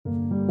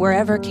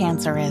Wherever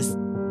cancer is,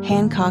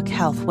 Hancock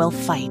Health will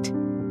fight.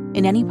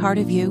 In any part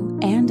of you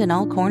and in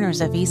all corners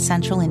of East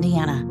Central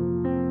Indiana.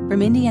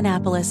 From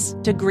Indianapolis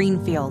to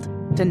Greenfield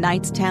to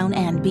Knightstown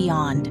and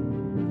beyond.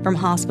 From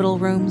hospital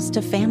rooms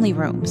to family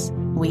rooms,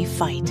 we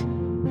fight.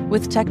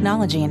 With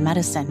technology and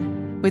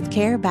medicine, with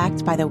care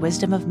backed by the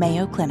wisdom of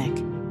Mayo Clinic.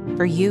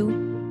 For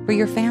you, for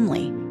your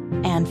family,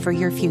 and for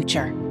your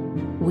future.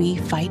 We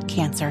fight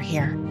cancer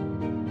here.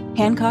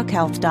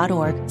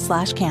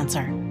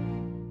 HancockHealth.org/cancer.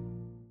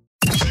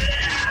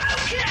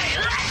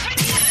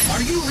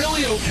 Are you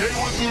really okay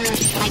with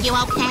this? Are you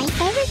okay?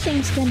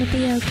 Everything's gonna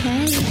be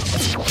okay.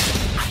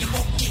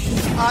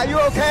 Are you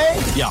okay?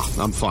 Yeah,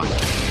 I'm fine.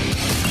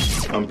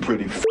 I'm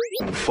pretty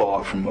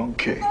far from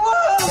okay.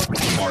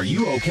 Are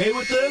you okay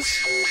with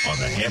this? On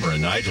the Hammer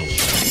and Nigel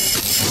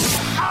Show.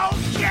 Oh,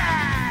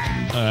 yeah!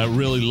 I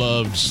really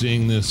loved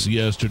seeing this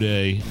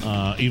yesterday,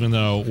 even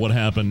though what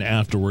happened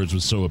afterwards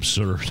was so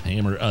absurd.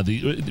 Hammer,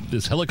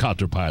 this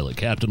helicopter pilot,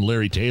 Captain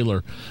Larry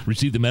Taylor,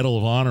 received the Medal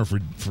of Honor for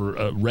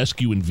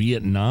rescue in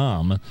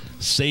Vietnam,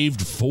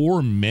 saved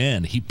 4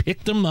 men. He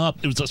picked them up.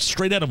 It was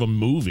straight out of a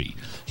movie.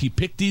 He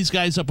picked these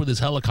guys up with his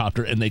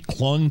helicopter, and they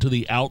clung to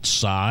the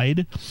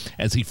outside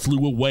as he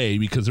flew away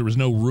because there was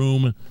no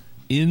room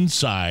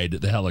inside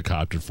the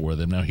helicopter for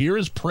them. Now, here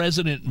is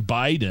President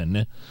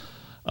Biden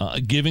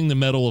giving the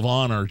Medal of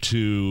Honor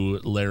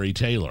to Larry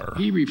Taylor.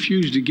 He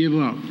refused to give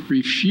up,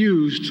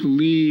 refused to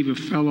leave a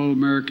fellow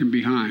American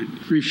behind,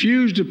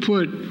 refused to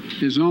put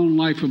his own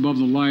life above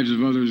the lives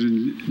of others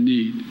in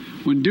need.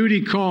 When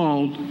duty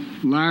called,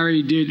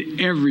 Larry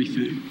did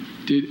everything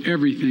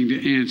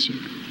to answer.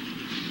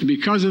 And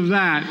because of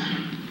that,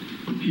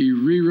 he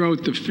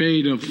rewrote the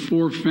fate of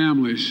 4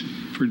 families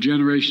for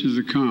generations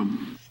to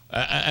come.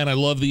 And I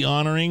love the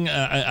honoring.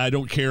 I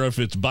don't care if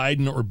it's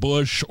Biden or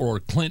Bush or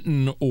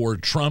Clinton or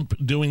Trump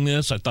doing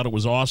this. I thought it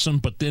was awesome.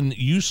 But then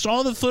you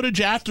saw the footage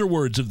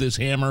afterwards of this,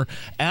 Hammer.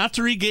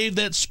 After he gave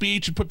that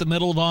speech and put the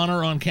Medal of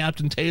Honor on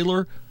Captain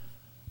Taylor,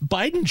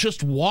 Biden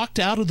just walked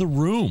out of the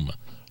room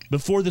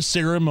before the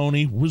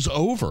ceremony was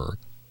over.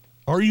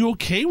 Are you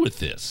okay with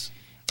this?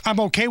 I'm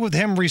okay with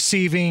him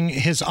receiving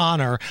his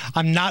honor.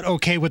 I'm not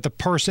okay with the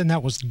person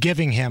that was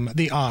giving him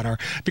the honor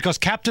because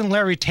Captain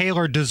Larry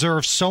Taylor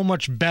deserves so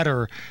much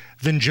better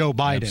than Joe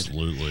Biden.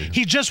 Absolutely.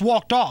 He just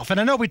walked off. And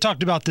I know we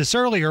talked about this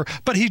earlier,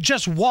 but he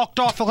just walked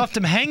off and left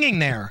him hanging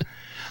there.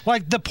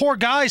 Like the poor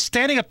guy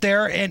standing up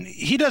there and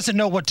he doesn't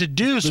know what to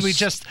do. So he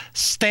just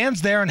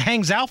stands there and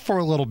hangs out for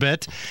a little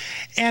bit.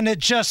 And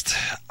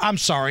I'm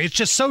sorry, it's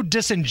just so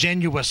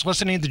disingenuous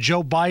listening to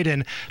Joe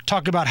Biden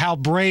talk about how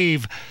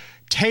brave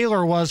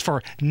Taylor was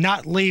for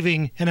not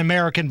leaving an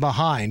American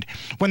behind,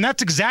 when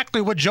that's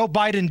exactly what Joe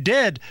Biden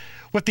did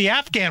with the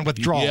Afghan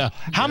withdrawal. Yeah,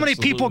 How many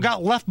people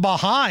got left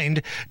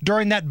behind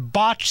during that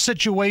botched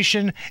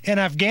situation in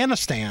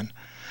Afghanistan?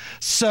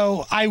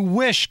 So I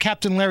wish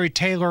Captain Larry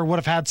Taylor would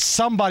have had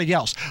somebody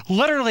else,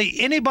 literally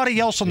anybody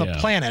else on the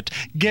planet,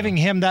 giving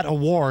him that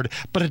award.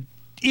 But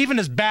even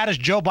as bad as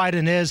Joe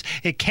Biden is,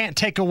 it can't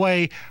take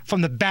away from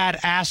the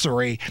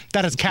badassery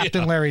that is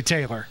Captain Larry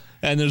Taylor.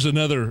 And there's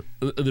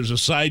a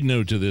side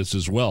note to this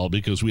as well,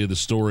 because we had the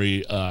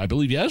story, I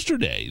believe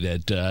yesterday,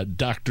 that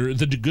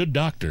the good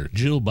doctor,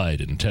 Jill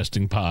Biden,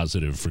 testing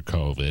positive for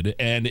COVID,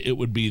 and it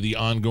would be the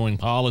ongoing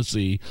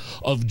policy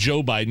of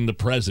Joe Biden, the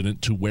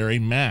president, to wear a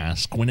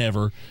mask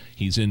whenever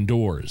he's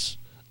indoors.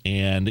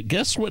 And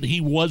guess what he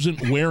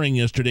wasn't wearing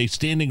yesterday,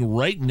 standing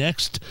right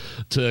next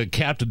to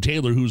Captain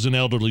Taylor, who's an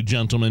elderly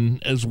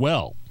gentleman as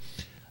well?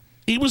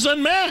 He was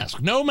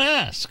unmasked, no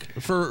mask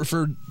for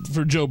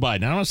Joe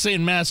Biden. I'm not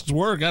saying masks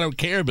work, I don't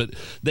care, but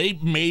they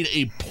made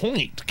a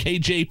point.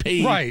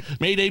 KJP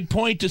made a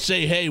point to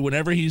say, hey,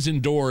 whenever he's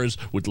indoors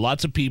with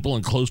lots of people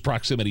in close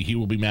proximity, he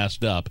will be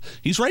masked up.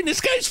 He's right in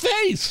this guy's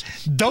face.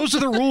 Those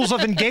are the rules of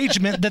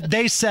engagement that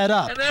they set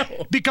up. I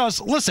know. Because,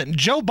 listen,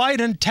 Joe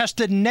Biden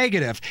tested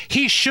negative.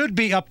 He should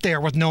be up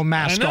there with no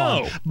mask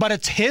on. But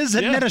it's his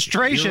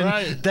administration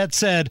that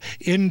said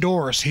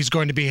indoors he's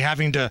going to be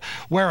having to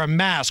wear a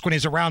mask when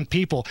he's around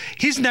people.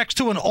 He's next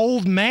to an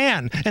old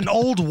man, an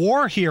old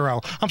war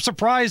hero. I'm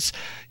surprised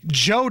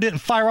Joe didn't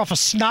fire off a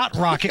snot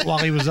rocket while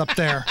he was up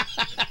there.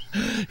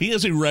 He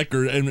has a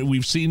record, and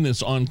we've seen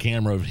this on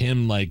camera of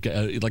him like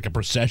a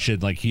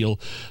procession. Like he'll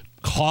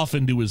cough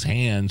into his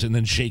hands and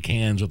then shake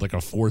hands with like a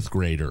 4th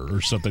grader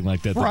or something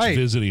like that that's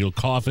visiting. He'll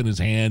cough in his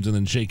hands and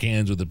then shake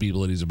hands with the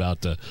people that he's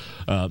about to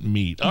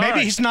meet.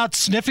 Maybe he's not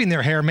sniffing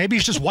their hair. Maybe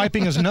he's just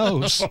wiping his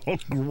nose. Oh,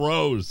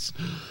 gross.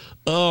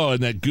 Oh,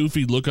 and that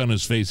goofy look on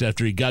his face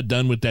after he got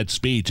done with that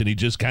speech, and he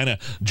just kind of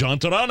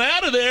jaunted on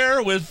out of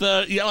there with,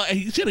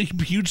 he's got a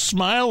huge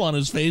smile on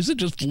his face. It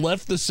just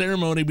left the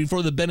ceremony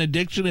before the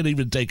benediction had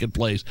even taken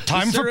place.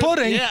 Time for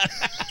pudding. Yeah.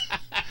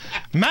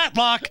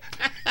 Matlock.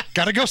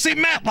 Got to go see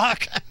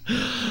Matlock.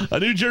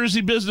 A New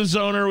Jersey business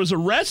owner was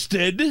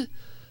arrested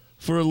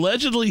for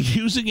allegedly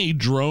using a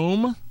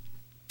drone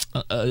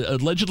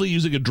allegedly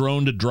using a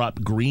drone to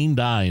drop green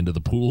dye into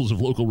the pools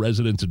of local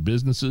residents and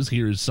businesses.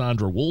 Here is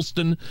Sandra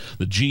Woolston,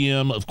 the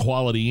GM of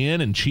Quality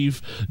Inn, and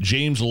Chief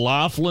James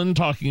Laughlin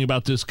talking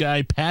about this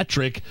guy,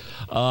 Patrick,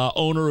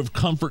 owner of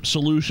Comfort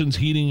Solutions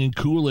Heating and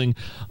Cooling,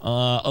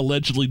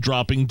 allegedly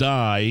dropping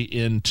dye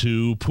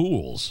into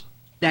pools.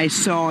 I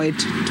saw it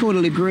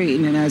totally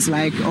green, and I was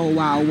like, oh,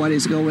 wow, what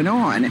is going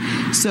on?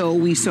 So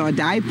we saw a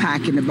dye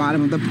pack in the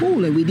bottom of the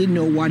pool, and we didn't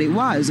know what it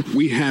was.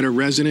 We had a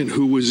resident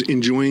who was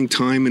enjoying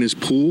time in his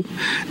pool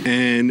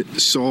and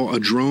saw a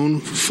drone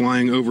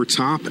flying over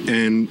top,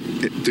 and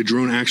the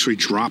drone actually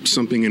dropped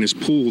something in his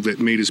pool that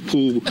made his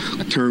pool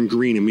turn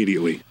green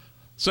immediately.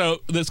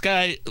 So this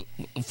guy,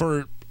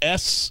 for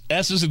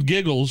S's and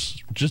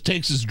giggles, just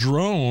takes his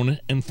drone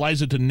and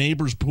flies it to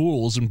neighbors'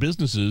 pools and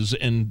businesses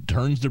and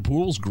turns their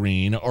pools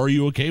green. Are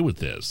you okay with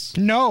this?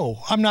 No,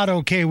 I'm not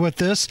okay with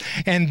this.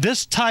 And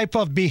this type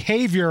of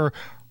behavior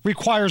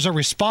requires a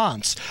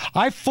response.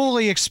 I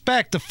fully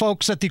expect the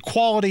folks at the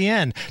Quality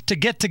Inn to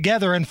get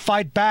together and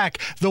fight back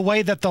the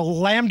way that the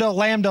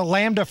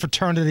Lambda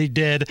fraternity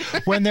did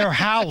when their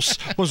house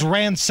was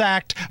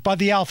ransacked by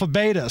the Alpha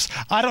Betas.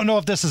 I don't know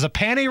if this is a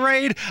panty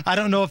raid. I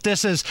don't know if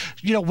this is,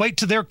 wait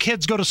till their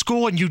kids go to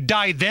school and you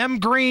dye them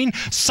green.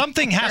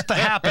 Something has to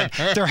happen.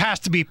 There has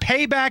to be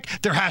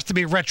payback. There has to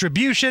be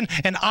retribution.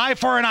 An eye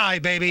for an eye,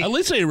 baby. At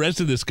least they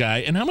arrested this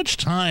guy. And how much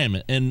time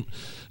and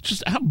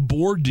just how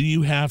bored do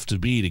you have to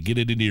be to get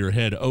it into your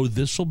head, oh,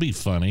 this will be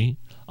funny.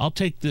 I'll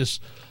take this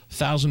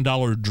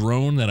 $1,000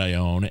 drone that I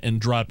own and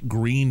drop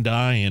green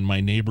dye in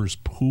my neighbor's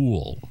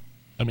pool.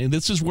 I mean,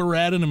 this is where we're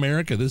at in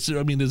America. Does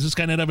this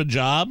guy not have a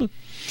job?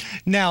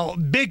 Now,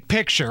 big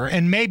picture,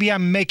 and maybe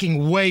I'm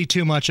making way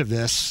too much of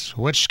this,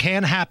 which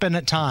can happen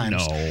at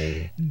times.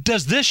 No.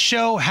 Does this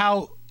show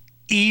how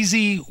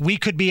easy we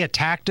could be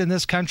attacked in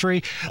this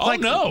country?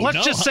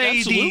 Let's just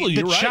say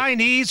the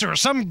Chinese or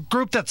some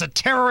group that's a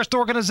terrorist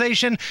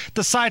organization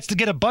decides to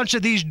get a bunch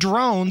of these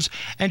drones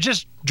and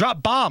just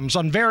drop bombs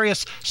on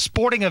various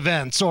sporting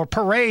events or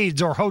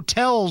parades or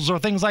hotels or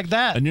things like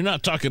that. And you're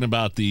not talking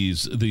about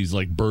these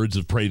like birds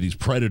of prey, these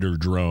predator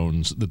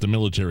drones that the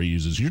military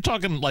uses. You're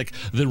talking like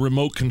the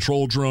remote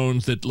control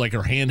drones that like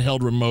are handheld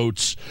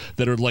remotes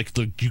that are like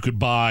you could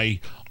buy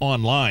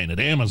online at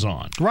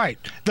Amazon. Right.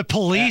 The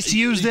police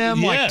use them,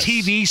 yes. like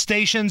TV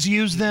stations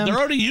use them. They're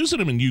already using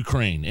them in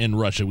Ukraine and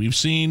Russia. We've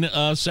seen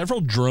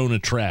several drone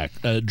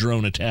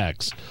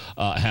attacks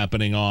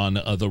happening on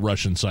the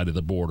Russian side of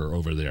the border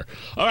over there.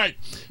 All right,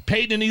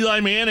 Peyton and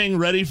Eli Manning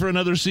ready for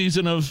another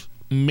season of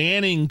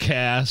Manning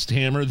Cast,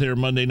 Hammer, their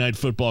Monday Night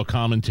Football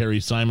commentary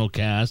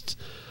simulcast.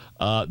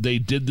 They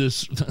did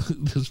this.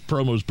 This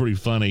promo is pretty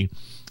funny,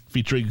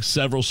 featuring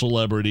several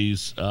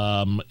celebrities.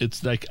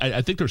 It's like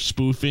I think they're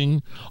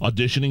spoofing,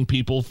 auditioning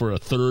people for a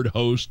third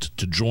host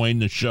to join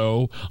the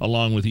show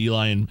along with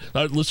Eli. And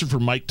listen for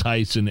Mike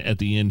Tyson at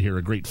the end here,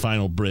 a great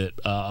final bit,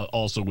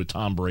 also with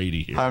Tom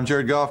Brady here. Hi, I'm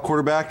Jared Goff,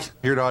 quarterback,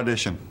 here to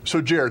audition.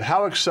 So, Jared,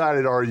 how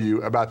excited are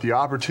you about the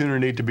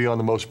opportunity to be on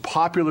the most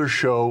popular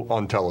show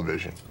on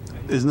television?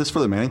 Isn't this for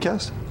the Manning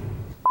Cast?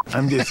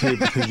 I'm just here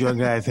because your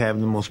guys have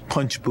the most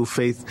punchable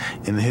face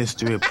in the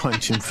history of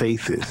punching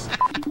faces.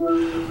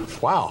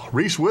 Wow,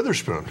 Reese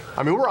Witherspoon.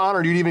 I mean, we're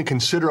honored you'd even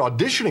consider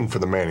auditioning for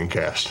the Manning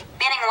Cast.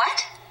 Manning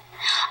what?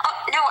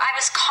 Oh, no, I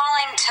was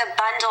calling to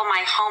bundle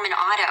my home and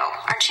auto.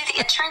 Aren't you the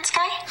insurance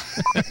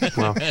guy?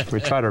 Well, we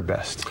tried our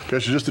best. Guess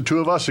it's just the two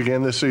of us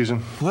again this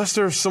season. Unless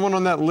there's someone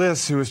on that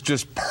list who is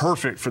just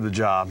perfect for the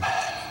job.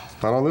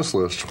 Not on this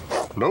list.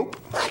 Nope.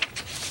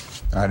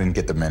 I didn't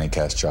get the Manning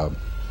Cast job.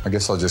 I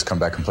guess I'll just come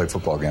back and play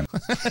football again.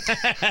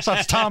 So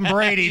it's Tom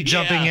Brady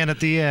jumping in at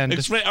the end.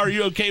 Are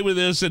you okay with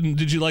this? And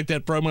did you like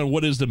that promo?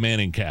 What is the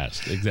Manning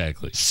Cast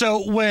exactly?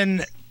 So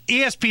when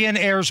ESPN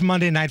airs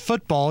Monday Night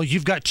Football,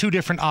 you've got two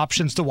different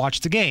options to watch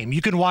the game.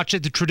 You can watch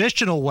it the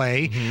traditional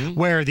way,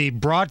 where the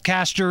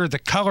broadcaster, the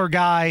color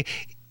guy,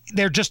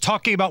 they're just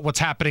talking about what's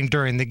happening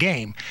during the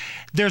game.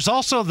 There's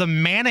also the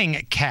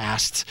Manning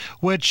Cast,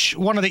 which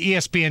one of the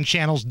ESPN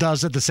channels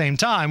does at the same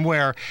time,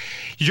 where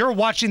you're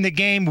watching the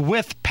game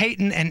with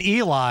Peyton and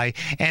Eli,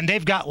 and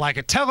they've got like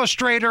a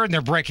telestrator, and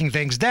they're breaking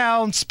things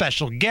down,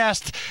 special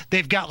guest.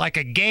 They've got like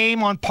a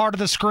game on part of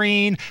the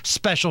screen,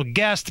 special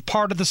guest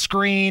part of the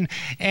screen,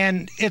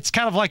 and it's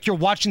kind of like you're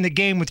watching the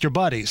game with your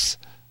buddies.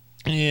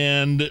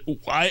 And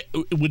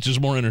which is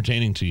more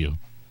entertaining to you?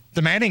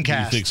 The Manning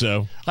Cast. You think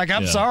so? Like,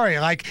 I'm sorry.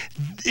 Like,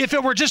 if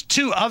it were just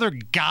two other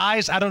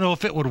guys, I don't know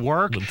if it would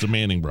work. It's the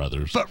Manning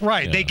brothers. But,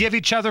 right, they give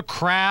each other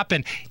crap.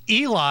 And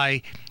Eli,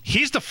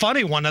 he's the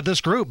funny one of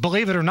this group,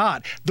 believe it or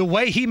not. The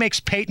way he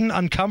makes Peyton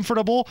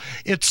uncomfortable,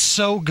 it's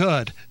so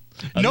good.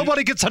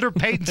 Nobody gets under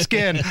Peyton's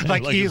skin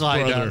like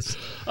Eli does.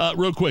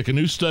 Real quick, a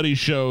new study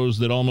shows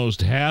that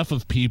almost half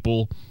of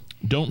people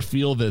don't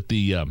feel that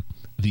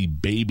the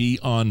baby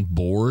on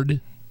board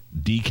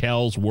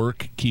decals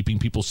work keeping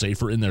people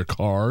safer in their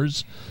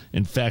cars.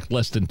 In fact,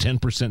 less than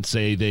 10%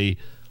 say they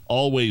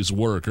always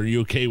work? Are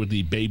you okay with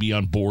the baby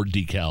on board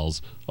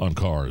decals on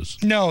cars?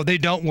 No, they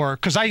don't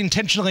work because I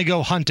intentionally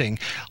go hunting.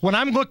 When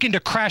I'm looking to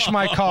crash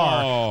my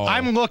car,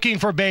 I'm looking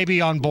for baby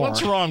on board.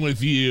 What's wrong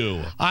with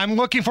you? I'm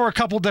looking for a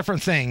couple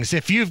different things.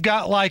 If you've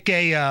got like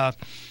a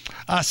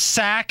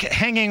sack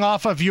hanging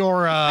off of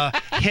your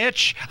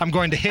hitch, I'm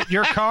going to hit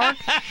your car.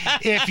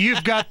 If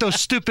you've got those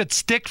stupid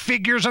stick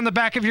figures on the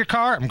back of your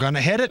car, I'm going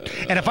to hit it.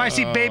 And if I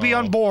see baby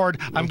on board,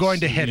 I'm going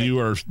to hit it. You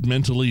are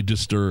mentally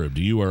disturbed.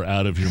 You are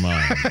out of your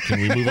mind.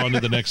 Can we move on to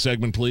the next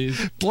segment,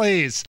 please? Please.